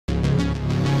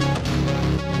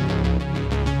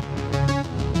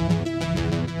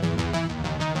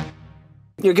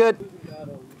You're good.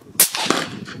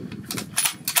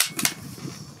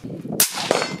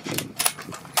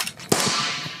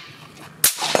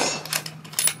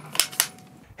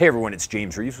 Hey everyone, it's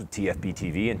James Reeves with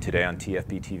TFBTV, and today on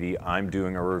TFBTV I'm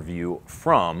doing a review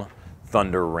from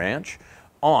Thunder Ranch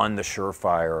on the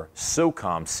Surefire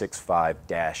SOCOM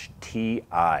 6.5-Ti.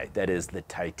 That is the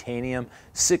titanium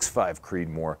 6.5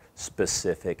 Creedmoor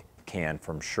specific can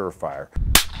from Surefire.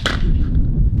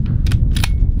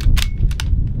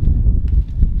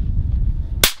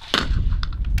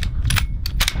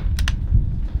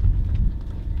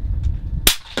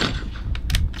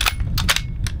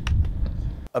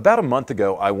 About a month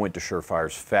ago, I went to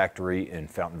Surefire's factory in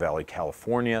Fountain Valley,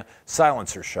 California.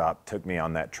 Silencer Shop took me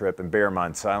on that trip, and bear in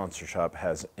mind, Silencer Shop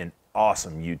has an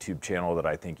awesome YouTube channel that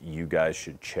I think you guys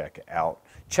should check out.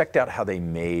 Checked out how they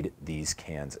made these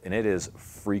cans, and it is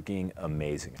freaking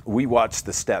amazing. We watched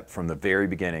the step from the very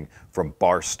beginning, from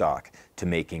bar stock to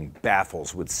making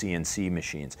baffles with CNC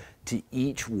machines, to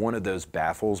each one of those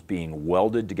baffles being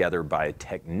welded together by a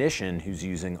technician who's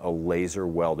using a laser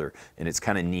welder. And it's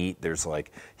kind of neat. There's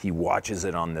like, he watches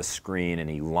it on the screen and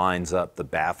he lines up the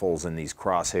baffles in these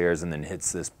crosshairs and then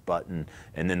hits this button,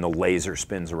 and then the laser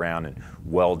spins around and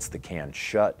welds the can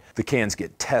shut. The cans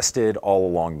get tested all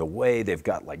along the way. They've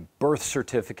got like birth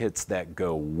certificates that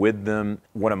go with them.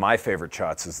 One of my favorite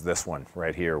shots is this one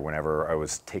right here, whenever I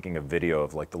was taking a video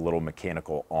of like the little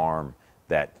mechanical arm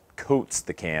that coats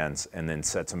the cans and then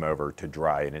sets them over to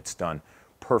dry, and it's done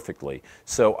perfectly.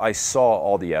 So I saw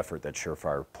all the effort that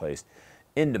Surefire placed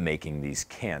into making these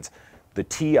cans. The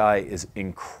TI is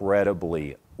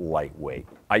incredibly lightweight.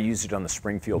 I used it on the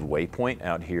Springfield Waypoint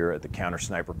out here at the counter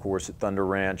sniper course at Thunder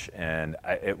Ranch, and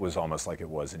it was almost like it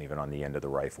wasn't even on the end of the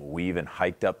rifle. We even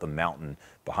hiked up the mountain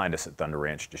behind us at Thunder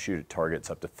Ranch to shoot at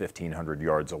targets up to 1,500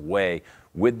 yards away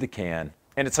with the can.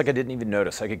 And it's like I didn't even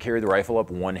notice. I could carry the rifle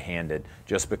up one-handed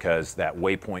just because that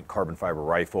Waypoint carbon fiber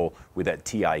rifle with that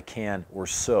TI can were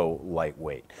so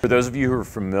lightweight. For those of you who are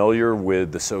familiar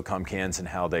with the SOCOM cans and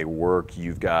how they work,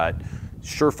 you've got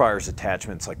Surefire's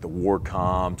attachments like the war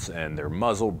comps and their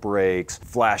muzzle brakes,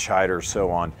 flash hiders,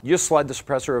 so on. You just slide the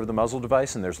suppressor over the muzzle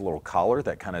device and there's a little collar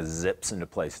that kind of zips into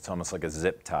place. It's almost like a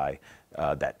zip tie.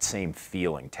 That same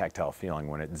feeling, tactile feeling,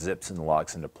 when it zips and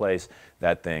locks into place,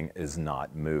 that thing is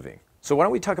not moving. So why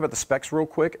don't we talk about the specs real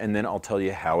quick, and then I'll tell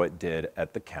you how it did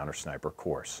at the counter sniper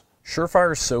course.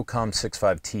 Surefire's SOCOM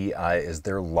 6.5 Ti is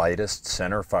their lightest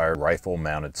centerfire rifle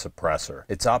mounted suppressor.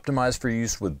 It's optimized for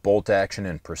use with bolt action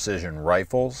and precision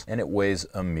rifles, and it weighs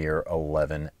a mere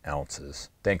 11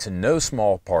 ounces, thanks in no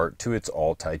small part to its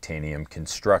all titanium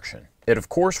construction. It of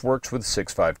course works with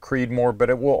 6.5 Creedmoor,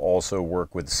 but it will also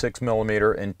work with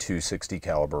 6mm and .260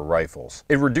 caliber rifles.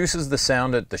 It reduces the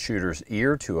sound at the shooter's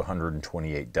ear to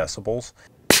 128 decibels,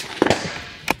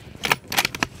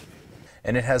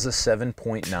 and it has a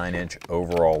 7.9-inch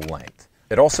overall length.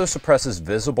 It also suppresses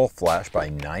visible flash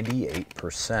by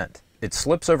 98%. It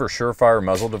slips over Surefire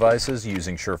muzzle devices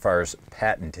using Surefire's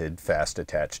patented fast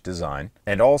attach design.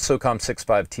 And all SOCOM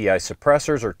 6.5 Ti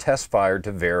suppressors are test fired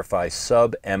to verify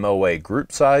sub-MOA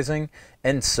group sizing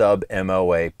and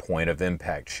sub-MOA point of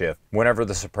impact shift whenever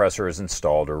the suppressor is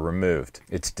installed or removed.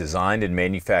 It's designed and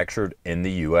manufactured in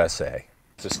the USA.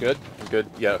 Is this good? I'm good?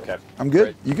 Yeah, okay. I'm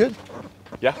good. Great. You good?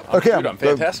 Yeah, I'm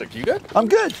fantastic. You good? I'm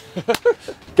good.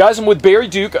 Guys, I'm with Barry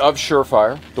Dueck of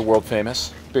Surefire, the world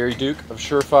famous Barry Dueck of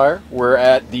Surefire. We're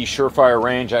at the Surefire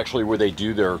range, actually, where they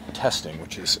do their testing,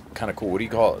 which is kind of cool. What do you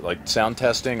call it? Like sound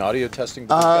testing, audio testing?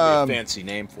 There's got to be a fancy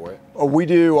name for it. We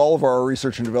do all of our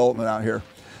research and development out here.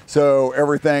 So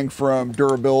everything from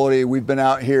durability, we've been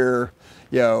out here,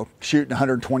 you know, shooting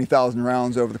 120,000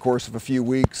 rounds over the course of a few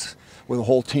weeks with a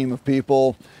whole team of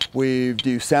people. We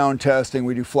do sound testing,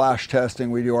 we do flash testing,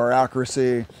 we do our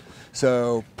accuracy.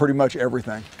 So pretty much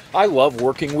everything. I love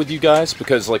working with you guys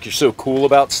because like you're so cool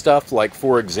about stuff. Like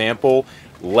for example,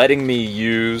 letting me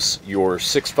use your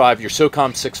 6.5, your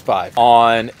SOCOM 6.5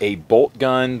 on a bolt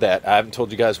gun that I haven't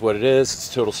told you guys what it is.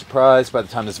 It's a total surprise. By the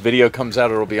time this video comes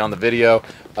out, it'll be on the video.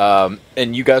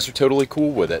 And you guys are totally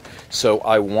cool with it. So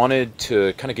I wanted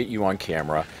to kind of get you on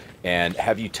camera and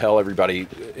have you tell everybody,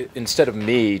 instead of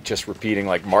me just repeating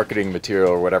like marketing material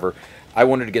or whatever, I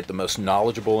wanted to get the most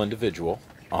knowledgeable individual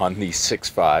on the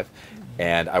 6.5,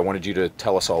 and I wanted you to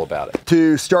tell us all about it.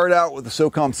 To start out with the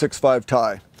SOCOM 6.5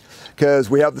 Ti, because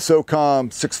we have the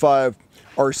SOCOM 6.5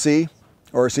 RC,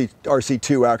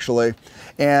 RC2 actually,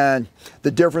 and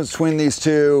the difference between these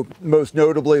two, most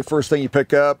notably, first thing you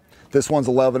pick up, this one's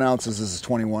 11 ounces, this is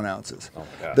 21 ounces. Oh my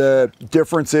gosh. The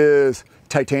difference is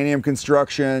titanium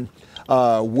construction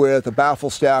with a baffle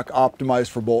stack optimized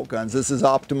for bolt guns. This is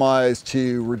optimized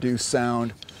to reduce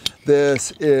sound.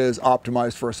 This is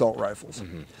optimized for assault rifles.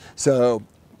 So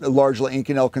largely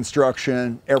Inconel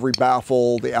construction, every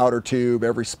baffle, the outer tube,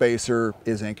 every spacer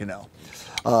is Inconel.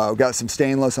 We've got some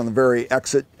stainless on the very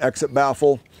exit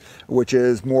baffle, which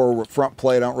is more front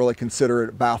plate. I don't really consider it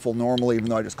a baffle normally, even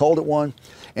though I just called it one.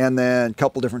 And then a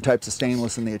couple different types of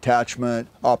stainless in the attachment,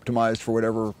 optimized for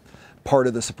whatever part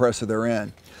of the suppressor they're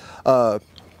in.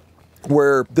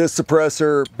 Where this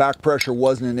suppressor, back pressure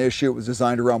wasn't an issue. It was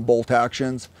designed around bolt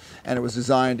actions, and it was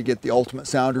designed to get the ultimate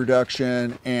sound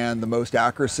reduction and the most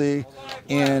accuracy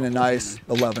in a nice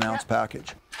 11-ounce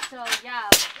package. So yeah,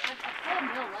 a full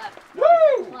mil left.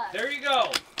 Woo! There you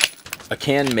go. A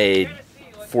can made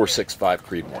 465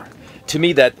 Creedmoor. To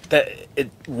me,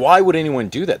 why would anyone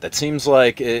do that? That seems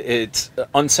like it's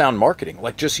unsound marketing.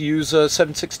 Like, just use a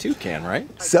 7.62 can, right?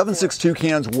 7.62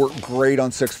 cans work great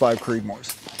on 6.5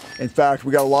 Creedmoors. In fact,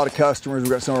 we got a lot of customers.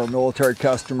 We've got some of our military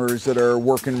customers that are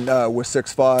working with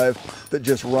 6.5 that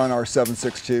just run our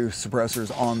 7.62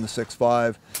 suppressors on the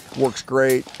 6.5. Works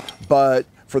great, but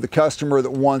for the customer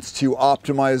that wants to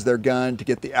optimize their gun to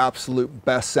get the absolute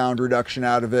best sound reduction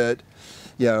out of it,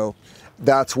 you know,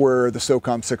 that's where the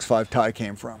SOCOM 6.5 tie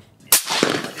came from.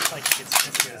 It's like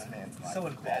it's so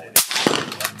embedded.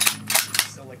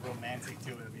 It's so like romantic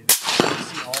to it. I mean, you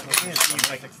see all the things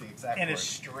like in a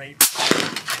straight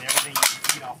and everything you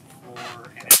feed off the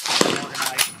floor and it's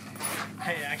organized.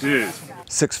 Hey, actually,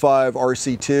 6.5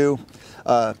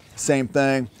 RC2, same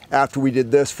thing. After we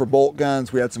did this for bolt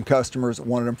guns, we had some customers that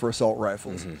wanted them for assault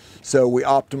rifles. So we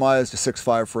optimized a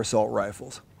 6.5 for assault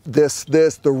rifles.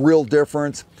 The real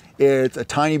difference, it's a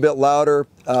tiny bit louder.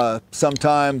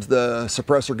 Sometimes the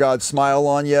suppressor gods smile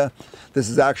on you. This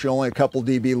is actually only a couple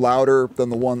dB louder than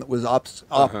the one that was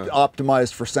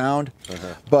optimized for sound.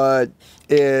 But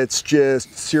it's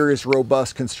just serious,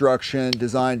 robust construction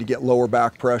designed to get lower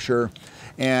back pressure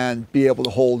and be able to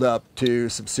hold up to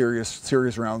some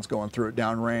serious rounds going through it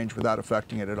downrange without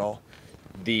affecting it at all.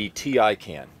 The TI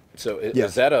can. So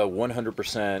is that a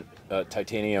 100%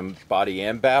 titanium body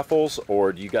and baffles,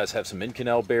 or do you guys have some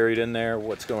Inconel buried in there?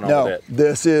 What's going on with it? No,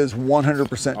 this is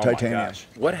 100% titanium. My gosh.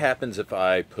 What happens if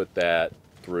I put that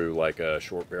through like a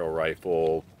short barrel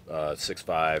rifle,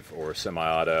 6.5 or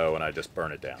semi-auto, and I just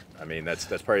burn it down? I mean, that's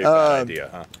probably a good idea,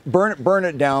 huh? Burn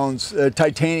it down.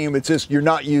 Titanium, it's just, you're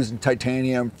not using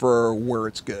titanium for where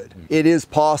it's good. It is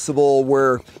possible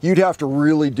where you'd have to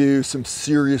really do some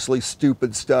seriously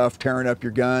stupid stuff, tearing up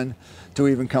your gun, to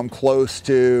even come close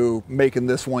to making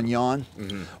this one yawn.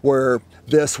 Where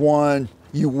this one,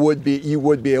 you would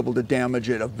be able to damage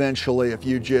it eventually if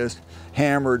you just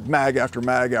hammered mag after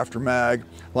mag after mag,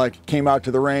 like came out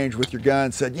to the range with your gun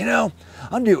and said, you know,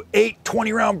 I'm doing 8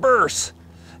 20-round bursts.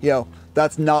 You know,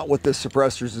 that's not what this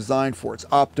suppressor is designed for. It's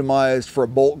optimized for a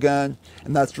bolt gun,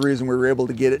 and that's the reason we were able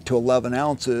to get it to 11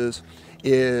 ounces,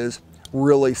 is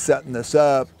really setting this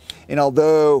up. And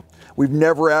although we've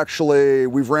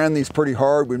ran these pretty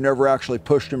hard, we've never actually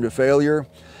pushed them to failure.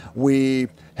 We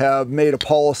have made a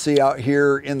policy out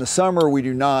here in the summer, we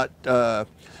do not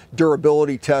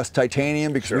durability test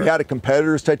titanium, because we had a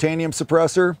competitor's titanium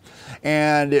suppressor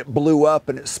and it blew up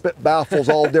and it spit baffles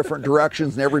all different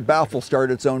directions and every baffle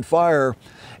started its own fire.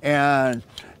 And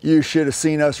you should have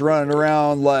seen us running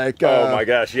around like, oh my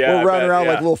gosh, yeah, we're running around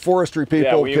like little forestry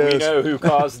people. Yeah, we know who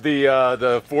caused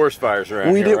the forest fires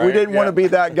around here, right? We didn't want to be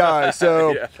that guy,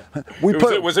 so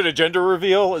was it a gender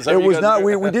reveal? Is that it was not.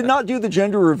 We did not do the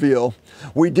gender reveal.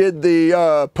 We did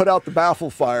the put out the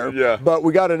baffle fire, but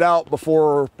we got it out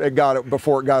before it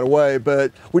got away.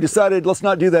 But we decided, let's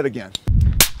not do that again.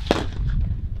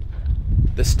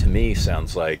 This to me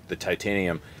sounds like the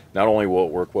titanium. Not only will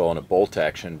it work well in a bolt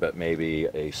action, but maybe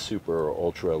a super or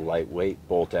ultra lightweight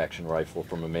bolt action rifle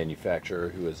from a manufacturer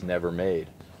who has never made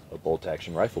a bolt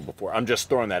action rifle before. I'm just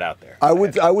throwing that out there. I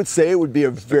would say it would be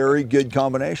a very good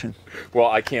combination.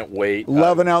 Well, I can't wait.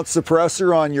 11-ounce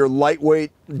suppressor on your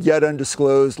lightweight, yet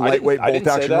undisclosed lightweight bolt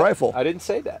action rifle. I didn't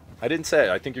say that. I didn't say it.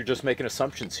 I think you're just making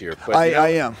assumptions here. But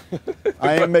I am.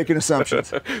 I am making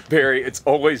assumptions. Barry, it's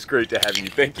always great to have you.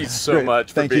 Thank you so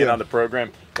much for being on the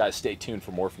program. Guys, stay tuned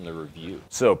for more from the review.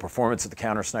 So, performance at the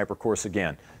Counter Sniper course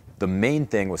again. The main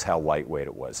thing was how lightweight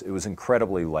it was. It was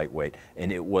incredibly lightweight,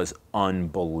 and it was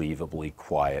unbelievably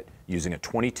quiet, using a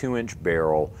 22-inch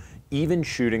barrel, even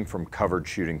shooting from covered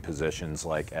shooting positions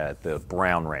like at the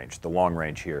Brown Range, the long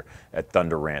range here at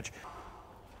Thunder Ranch.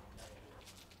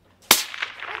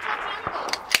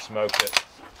 Smoked it.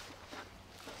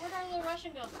 Where'd our little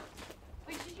Russian go?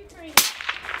 Wait, did you train?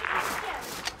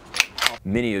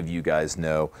 Many of you guys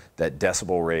know that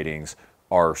decibel ratings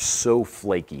are so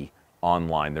flaky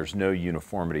online. There's no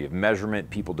uniformity of measurement.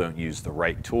 People don't use the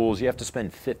right tools. You have to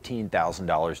spend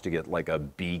 $15,000 to get like a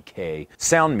BK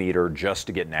sound meter just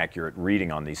to get an accurate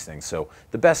reading on these things. So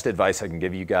the best advice I can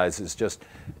give you guys is just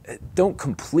don't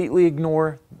completely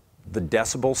ignore the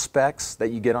decibel specs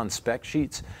that you get on spec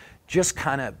sheets. Just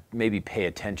kind of maybe pay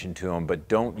attention to them, but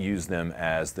don't use them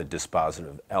as the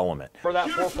dispositive element. For that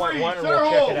 4.1 and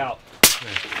we'll check it out.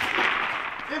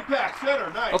 Impact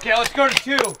center, nice. Okay, let's go to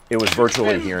 2. It was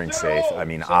virtually hearing safe. I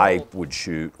mean, I would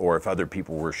shoot, or if other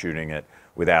people were shooting it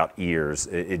without ears,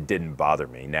 it didn't bother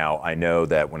me. Now, I know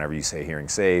that whenever you say hearing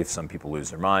safe, some people lose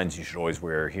their minds. You should always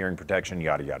wear hearing protection,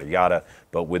 yada, yada, yada.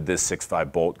 But with this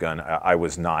 6.5 bolt gun, I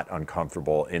was not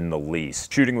uncomfortable in the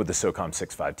least shooting with the SOCOM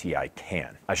 6.5 Ti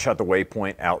can. I shot the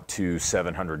waypoint out to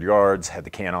 700 yards, had the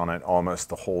can on it almost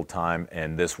the whole time,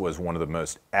 and this was one of the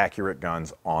most accurate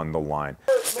guns on the line.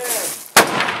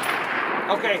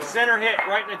 Okay, center hit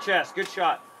right in the chest. Good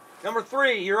shot. Number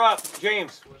 3, you're up,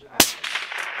 James.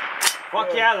 Fuck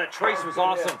yeah, that trace was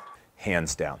awesome.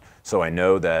 Hands down. So I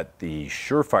know that the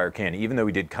Surefire can, even though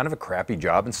we did kind of a crappy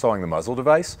job installing the muzzle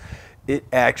device, it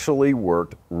actually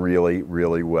worked really,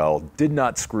 really well. Did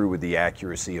not screw with the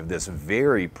accuracy of this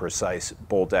very precise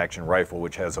bolt action rifle,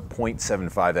 which has a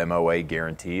 .75 MOA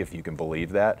guarantee, if you can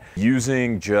believe that.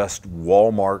 Using just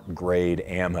Walmart grade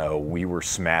ammo, we were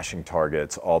smashing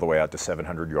targets all the way out to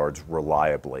 700 yards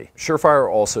reliably. Surefire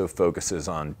also focuses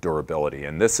on durability,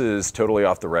 and this is totally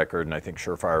off the record, and I think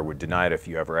Surefire would deny it if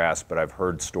you ever asked, but I've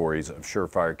heard stories of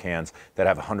Surefire cans that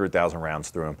have 100,000 rounds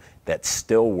through them that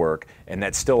still work and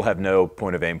that still have no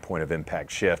point of aim, point of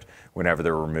impact shift whenever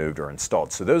they're removed or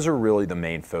installed. So those are really the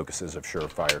main focuses of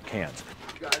Surefire cans.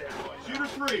 Shooter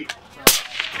 3.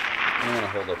 I'm gonna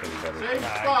hold up any better. Same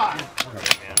spot.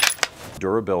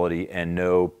 Durability and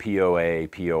no POA,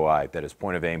 POI, that is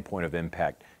point of aim, point of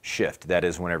impact shift. That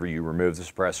is whenever you remove the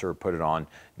suppressor, put it on,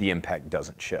 the impact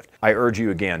doesn't shift. I urge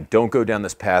you again, don't go down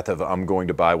this path of I'm going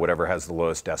to buy whatever has the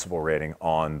lowest decibel rating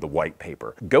on the white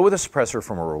paper. Go with a suppressor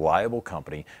from a reliable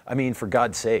company. I mean, for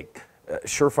God's sake,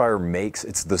 Surefire makes,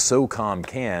 it's the SOCOM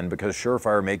can because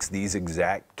Surefire makes these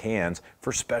exact cans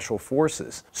for special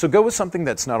forces. So go with something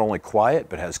that's not only quiet,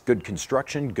 but has good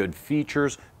construction, good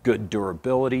features, good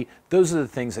durability. Those are the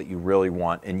things that you really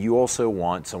want, and you also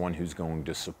want someone who's going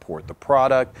to support the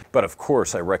product. But of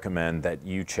course, I recommend that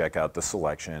you check out the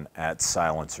selection at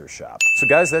Silencer Shop. So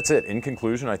guys, that's it. In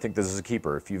conclusion, I think this is a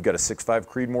keeper. If you've got a 6.5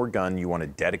 Creedmoor gun, you want a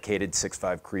dedicated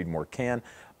 6.5 Creedmoor can,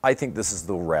 I think this is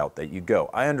the route that you go.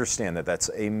 I understand that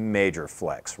that's a major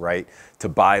flex, right? To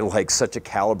buy like such a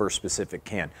caliber specific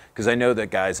can, because I know that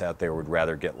guys out there would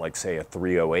rather get like say a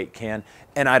 308 can,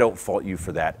 and I don't fault you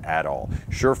for that at all.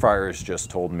 Surefire has just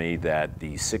told me that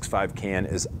the 6.5 can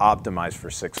is optimized for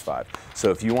 6.5. So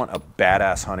if you want a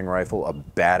badass hunting rifle, a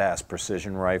badass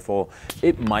precision rifle,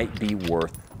 it might be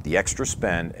worth the extra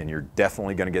spend, and you're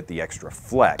definitely going to get the extra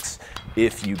flex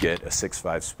if you get a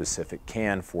 6.5 specific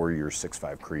can for your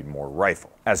 6.5 Creedmoor rifle.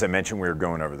 As I mentioned, we were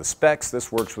going over the specs.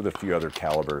 This works with a few other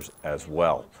calibers as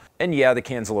well. And yeah, the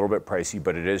can's a little bit pricey,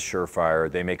 but it is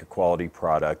Surefire. They make a quality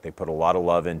product. They put a lot of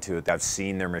love into it. I've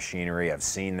seen their machinery. I've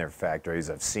seen their factories.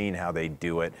 I've seen how they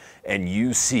do it. And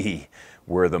you see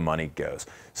where the money goes.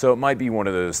 So it might be one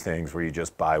of those things where you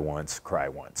just buy once, cry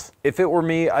once. If it were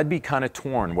me, I'd be kind of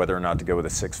torn whether or not to go with a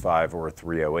 6.5 or a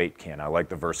 308 can. I like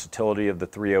the versatility of the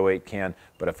 308 can,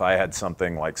 but if I had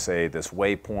something like, say, this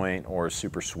Waypoint or a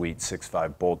super sweet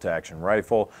 6.5 bolt action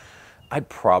rifle, I'd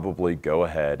probably go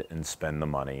ahead and spend the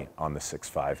money on the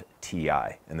 6.5 Ti.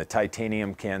 And the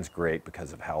titanium can's great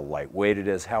because of how lightweight it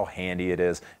is, how handy it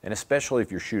is, and especially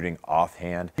if you're shooting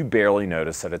offhand, you barely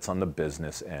notice that it's on the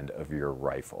business end of your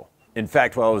rifle. In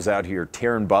fact, while I was out here,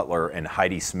 Taryn Butler and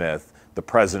Heidi Smith, the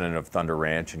president of Thunder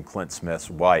Ranch, and Clint Smith's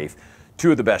wife,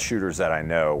 two of the best shooters that I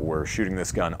know, were shooting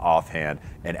this gun offhand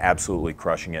and absolutely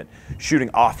crushing it. Shooting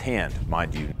offhand,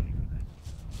 mind you.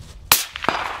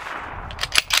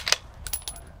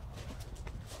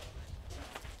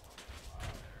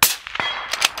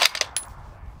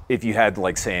 If you had,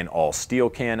 like, say, an all-steel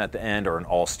can at the end or an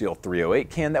all-steel 308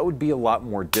 can, that would be a lot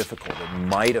more difficult. It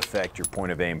might affect your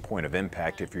point of aim, point of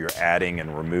impact if you're adding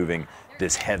and removing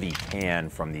this heavy can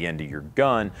from the end of your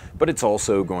gun, but it's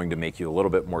also going to make you a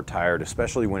little bit more tired,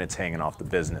 especially when it's hanging off the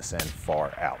business end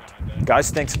far out.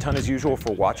 Guys, thanks a ton as usual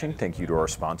for watching. Thank you to our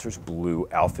sponsors, Blue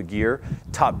Alpha Gear,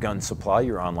 Top Gun Supply,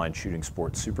 your online shooting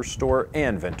sports superstore,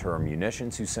 and Ventura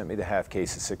Munitions, who sent me the half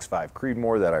case of 6.5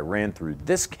 Creedmoor that I ran through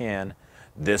this can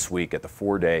this week at the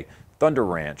 4-day Thunder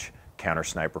Ranch Counter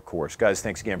Sniper course. Guys,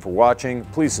 thanks again for watching.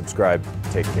 Please subscribe.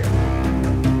 Take care.